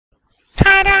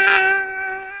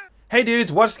Hey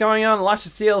dudes, what's going on?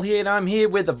 Luscious Seal here, and I'm here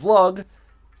with a vlog.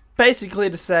 Basically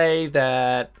to say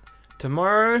that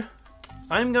tomorrow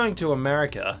I'm going to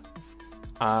America.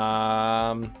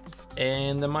 And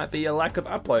there might be a lack of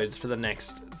uploads for the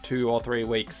next 2 or 3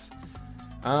 weeks.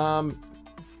 I've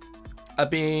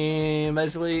been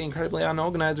basically incredibly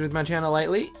unorganized with my channel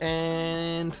lately,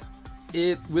 and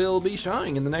it will be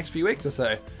showing in the next few weeks or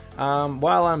so.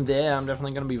 While I'm there, I'm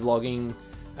definitely going to be vlogging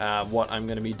what I'm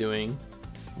going to be doing.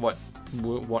 What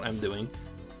I'm doing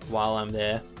while I'm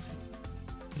there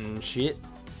and shit.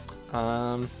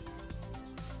 And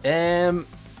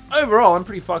overall, I'm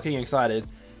pretty fucking excited.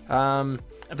 At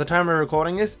the time of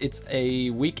recording this, it's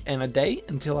a week and a day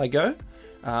until I go.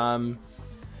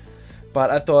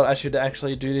 But I thought I should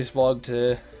actually do this vlog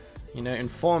to, you know,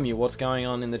 inform you what's going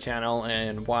on in the channel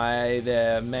and why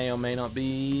there may or may not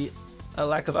be a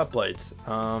lack of uploads.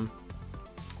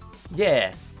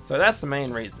 Yeah, so that's the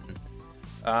main reason.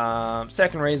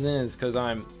 Second reason is because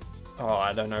I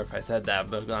don't know if I said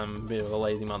that, but I'm a bit of a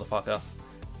lazy motherfucker,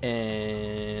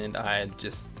 and I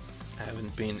just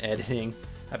haven't been editing.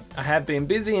 I have been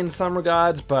busy in some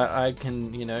regards, but I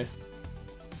can, you know,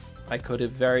 I could have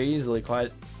very easily,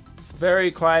 quite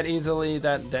easily,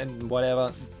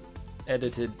 whatever,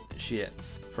 edited shit.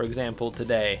 For example,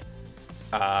 today.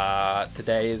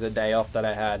 Today is a day off that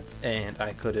I had, and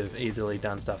I could have easily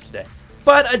done stuff today,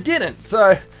 but I didn't.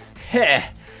 So, yeah.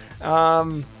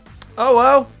 Oh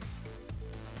well.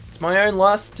 It's my own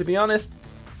loss, to be honest.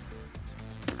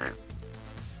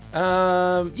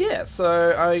 Yeah.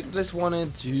 So I just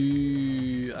wanted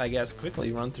to, I guess,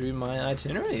 quickly run through my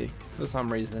itinerary for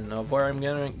some reason of where I'm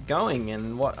going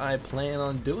and what I plan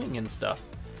on doing and stuff.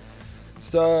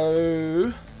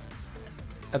 So,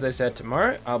 as I said,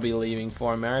 tomorrow I'll be leaving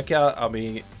for America. I'll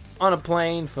be on a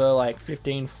plane for like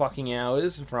 15 fucking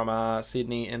hours from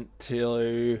Sydney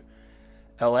until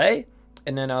LA,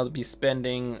 and then I'll be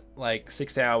spending like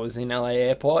 6 hours in LA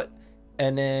airport,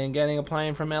 and then getting a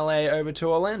plane from LA over to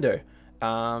Orlando.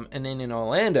 And then in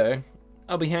Orlando,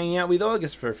 I'll be hanging out with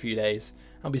August for a few days.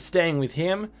 I'll be staying with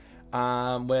him.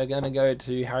 We're gonna go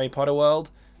to Harry Potter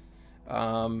World.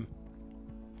 I'm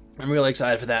really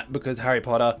excited for that because Harry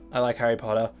Potter, I like Harry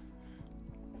Potter.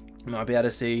 I might be able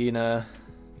to see, you know,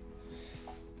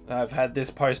 I've had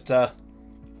this poster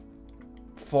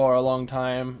for a long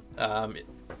time,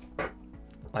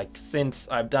 like since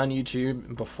I've done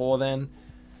YouTube. Before then,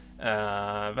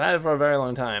 I've had it for a very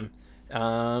long time,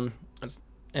 and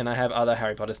I have other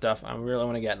Harry Potter stuff. I really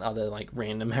want to get other like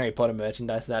random Harry Potter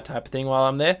merchandise, that type of thing, while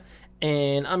I'm there,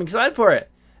 and I'm excited for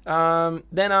it.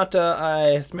 Then after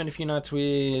I spend a few nights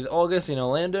with August in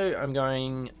Orlando, I'm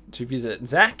going to visit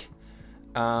Zach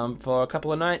for a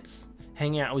couple of nights,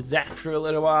 hang out with Zach for a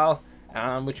little while,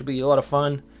 which will be a lot of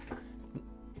fun.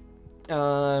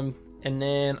 And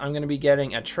then I'm going to be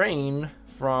getting a train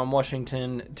from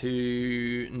Washington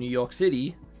to New York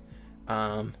City.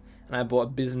 And I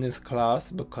bought business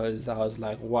class because I was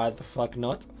like, why the fuck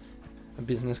not? A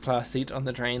business class seat on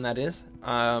the train, that is.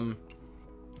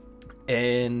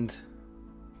 And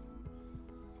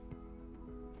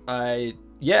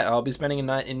I'll be spending a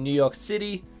night in New York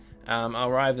City. I'll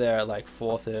arrive there at like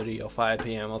 4:30 or 5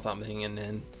 p.m. or something, and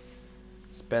then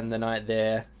spend the night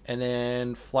there, and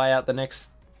then fly out the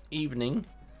next evening.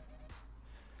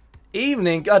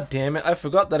 God damn it, I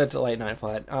forgot that it's a late night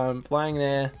flight.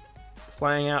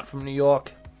 Flying out from New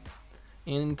York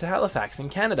into Halifax in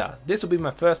Canada. This will be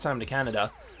my first time to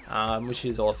Canada, which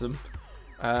is awesome.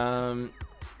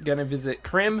 Gonna visit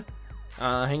Krim,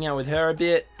 hang out with her a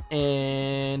bit,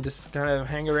 and just kind of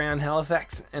hang around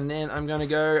Halifax, and then I'm gonna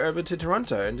go over to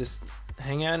Toronto and just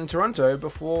hang out in Toronto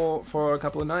for a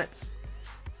couple of nights,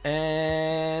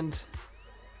 and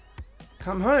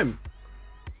come home.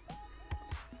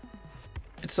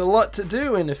 It's a lot to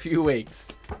do in a few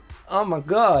weeks. Oh my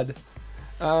god.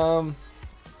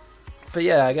 But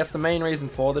yeah, I guess the main reason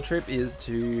for the trip is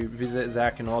to visit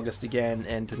Zach and August again,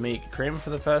 and to meet Krim for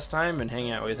the first time and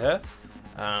hang out with her.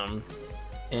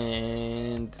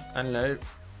 And I don't know,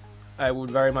 I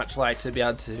would very much like to be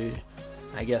able to,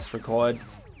 I guess, record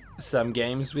some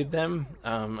games with them.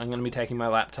 I'm going to be taking my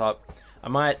laptop. I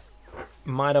might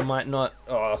or might not.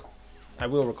 Oh, I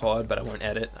will record, but I won't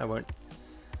edit. I won't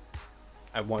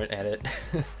edit.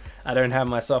 I don't have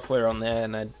my software on there,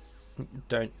 and I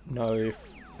don't know if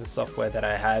the software that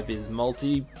I have is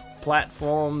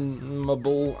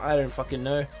multi-platformable. I don't fucking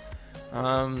know.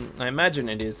 I imagine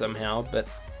it is somehow, but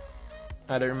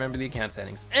I don't remember the account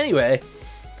settings. Anyway,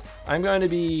 I'm going to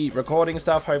be recording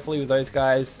stuff, hopefully, with those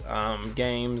guys.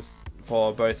 Games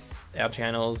for both our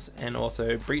channels and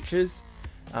also Breaches.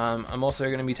 I'm also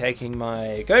going to be taking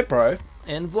my GoPro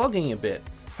and vlogging a bit.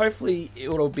 hopefully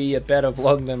it'll be a better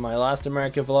vlog than my last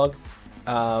America vlog.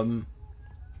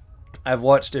 I've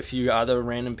watched a few other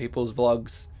random people's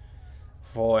vlogs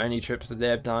for any trips that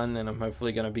they've done, and I'm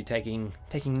hopefully going to be taking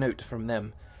note from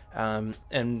them,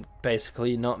 and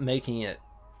basically not making it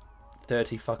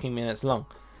 30 fucking minutes long,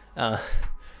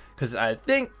 because I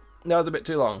think that was a bit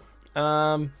too long.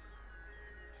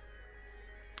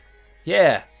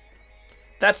 Yeah,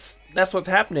 that's what's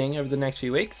happening over the next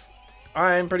few weeks.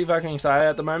 I'm pretty fucking excited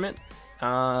at the moment.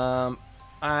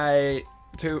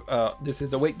 This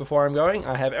is a week before I'm going.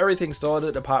 I have everything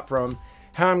sorted apart from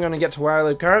how I'm going to get to where I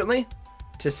live currently,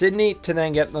 to Sydney, to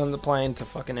then get on the plane to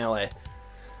fucking LA.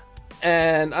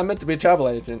 And I'm meant to be a travel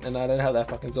agent, and I don't have that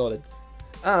fucking sorted.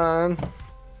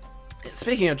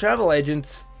 Speaking of travel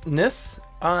agents-ness,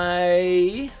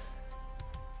 at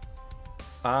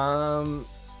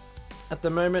the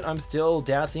moment, I'm still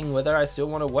doubting whether I still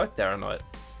want to work there or not.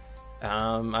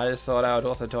 I just thought I would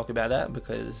also talk about that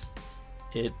because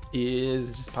it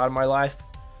is just part of my life,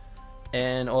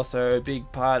 and also a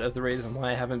big part of the reason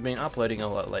why I haven't been uploading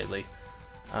a lot lately.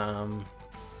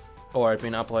 Or I've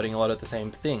been uploading a lot of the same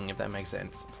thing, if that makes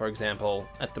sense. For example,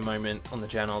 at the moment on the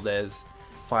channel, there's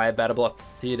 5 Battle Block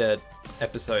Theatre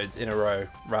episodes in a row,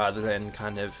 rather than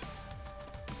kind of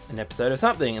an episode of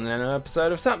something and then an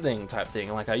episode of something type thing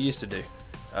like I used to do.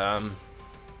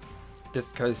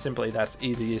 Just because simply that's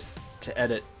easiest to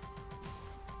edit,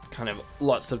 kind of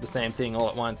lots of the same thing all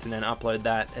at once, and then upload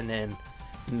that, and then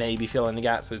maybe fill in the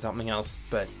gaps with something else,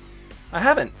 but I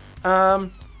haven't.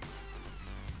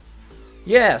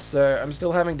 Yeah, so I'm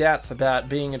still having doubts about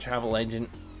being a travel agent.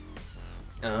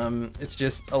 It's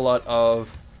just a lot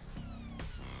of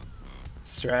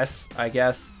stress, I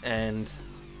guess, and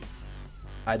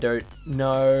I don't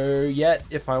know yet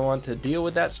if I want to deal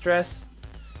with that stress,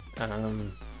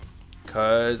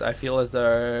 because I feel as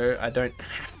though I don't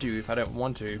have to if I don't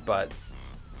want to, but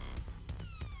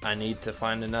I need to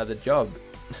find another job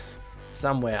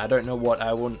somewhere. I don't know what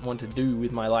I want to do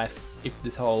with my life if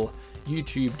this whole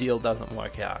YouTube deal doesn't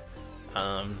work out.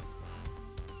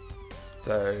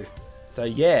 So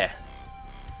yeah,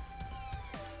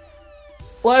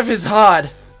 life is hard.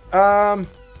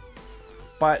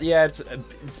 But yeah,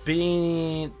 it's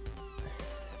been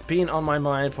on my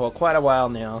mind for quite a while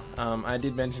now. I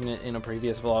did mention it in a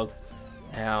previous vlog,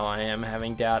 how I am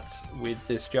having doubts with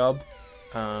this job.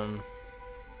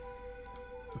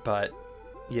 But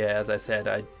yeah, as I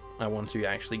said, I want to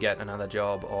actually get another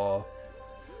job or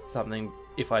something.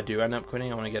 If I do end up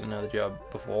quitting, I want to get another job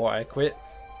before I quit.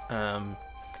 And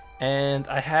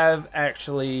I have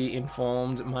actually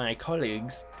informed my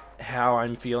colleagues how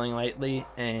I'm feeling lately,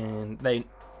 and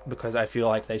because I feel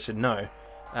like they should know,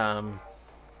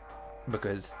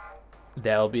 because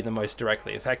they'll be the most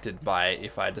directly affected by it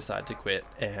if I decide to quit.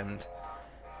 And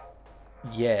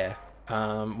yeah,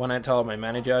 when I told my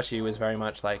manager, she was very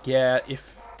much like, yeah,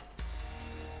 if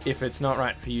it's not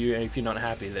right for you and if you're not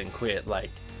happy, then quit. Like,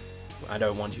 I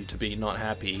don't want you to be not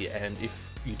happy, and if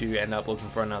you do end up looking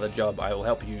for another job, I will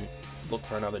help you look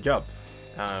for another job.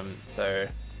 So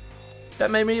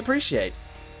that made me appreciate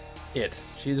it.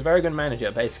 She's a very good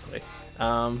manager, basically.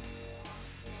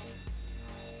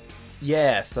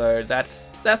 Yeah, so that's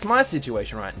my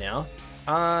situation right now.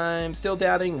 I'm still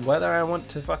doubting whether I want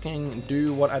to fucking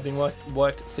do what I've been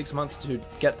worked 6 months to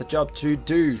get the job to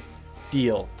do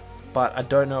deal, but I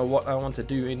don't know what I want to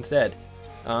do instead.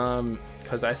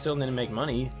 Because I still need to make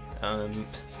money.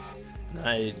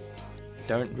 I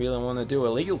don't really want to do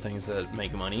illegal things that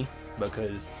make money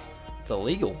because it's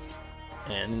illegal,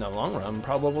 and in the long run,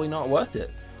 probably not worth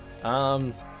it.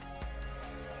 I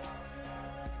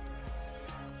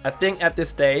think at this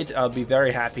stage, I'll be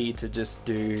very happy to just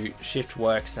do shift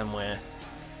work somewhere.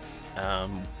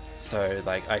 So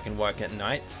like I can work at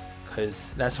nights, because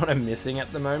that's what I'm missing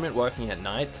at the moment, working at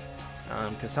nights.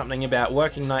 Because something about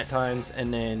working night times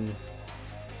and then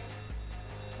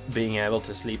being able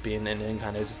to sleep in and then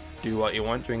kind of just do what you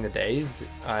want during the days,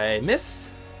 I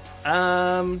miss.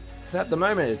 Because at the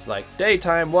moment it's like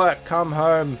daytime work, come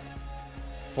home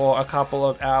for a couple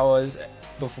of hours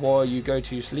before you go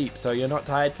to sleep, so you're not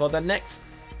tired for the next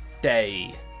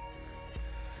day.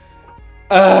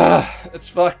 It's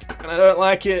fucked, and I don't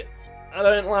like it. I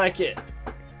don't like it.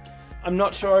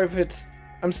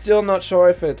 I'm still not sure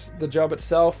if it's the job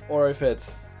itself or if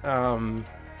it's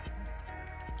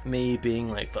me being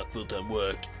like, fuck full-time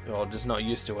work, or just not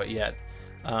used to it yet.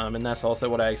 And that's also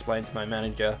what I explained to my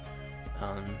manager.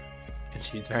 And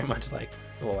she's very much like,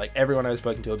 well, like everyone I've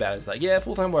spoken to about it is like, yeah,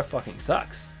 full-time work fucking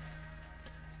sucks.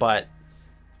 But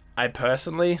I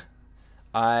personally,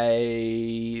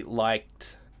 I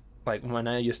liked like when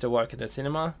I used to work at a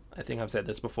cinema, I think I've said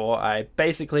this before, I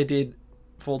basically did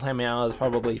full-time hours,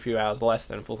 probably a few hours less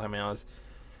than full-time hours,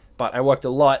 but I worked a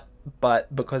lot.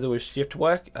 But because it was shift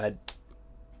work,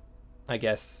 I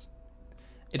guess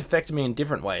it affected me in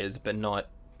different ways, but not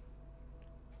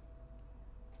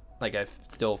like I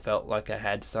still felt like I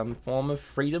had some form of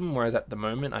freedom, whereas at the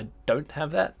moment I don't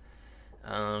have that.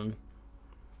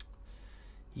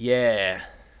 Yeah.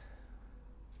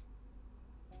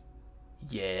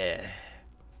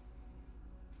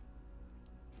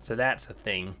 So that's a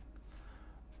thing.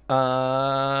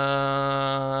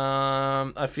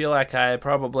 I feel like I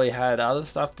probably had other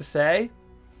stuff to say,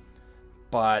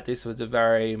 but this was a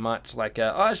very much like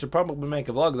a, oh, I should probably make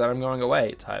a vlog that I'm going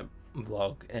away type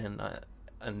vlog, and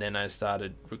then I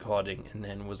started recording, and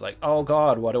then was like, oh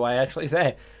god, what do I actually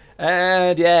say?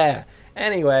 And yeah,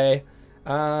 anyway,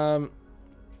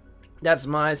 that's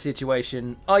my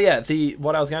situation. Oh yeah,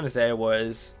 what I was going to say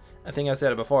was, I think I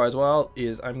said it before as well,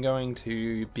 is I'm going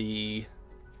to be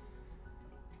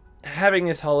having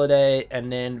this holiday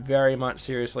and then very much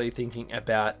seriously thinking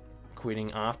about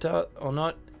quitting after or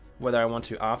not, whether I want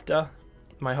to after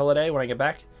my holiday when I get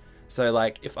back. So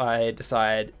like if I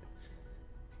decide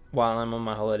while I'm on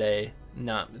my holiday,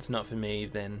 nah, it's not for me,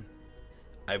 then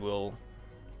I will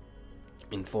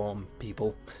inform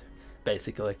people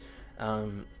basically.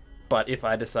 But if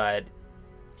I decide,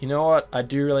 you know what, I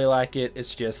do really like it,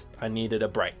 it's just I needed a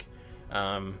break,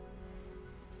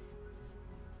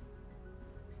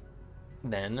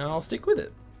 then I'll stick with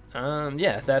it.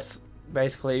 Yeah, that's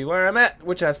basically where I'm at,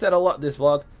 which I've said a lot this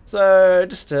vlog. So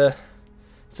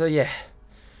so yeah.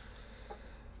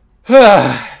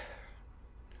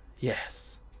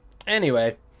 Yes.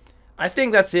 Anyway, I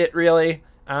think that's it really.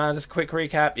 Just a quick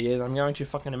recap is I'm going to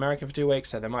fucking America for 2 weeks,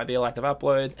 so there might be a lack of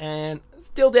uploads, and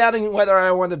still doubting whether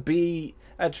I want to be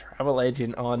a travel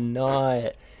agent or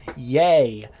not.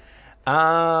 Yay.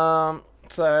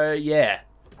 So yeah.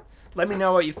 Let me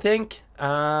know what you think.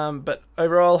 But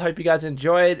overall, hope you guys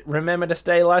enjoyed. Remember to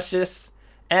stay luscious.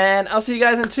 And I'll see you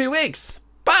guys in 2 weeks.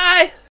 Bye!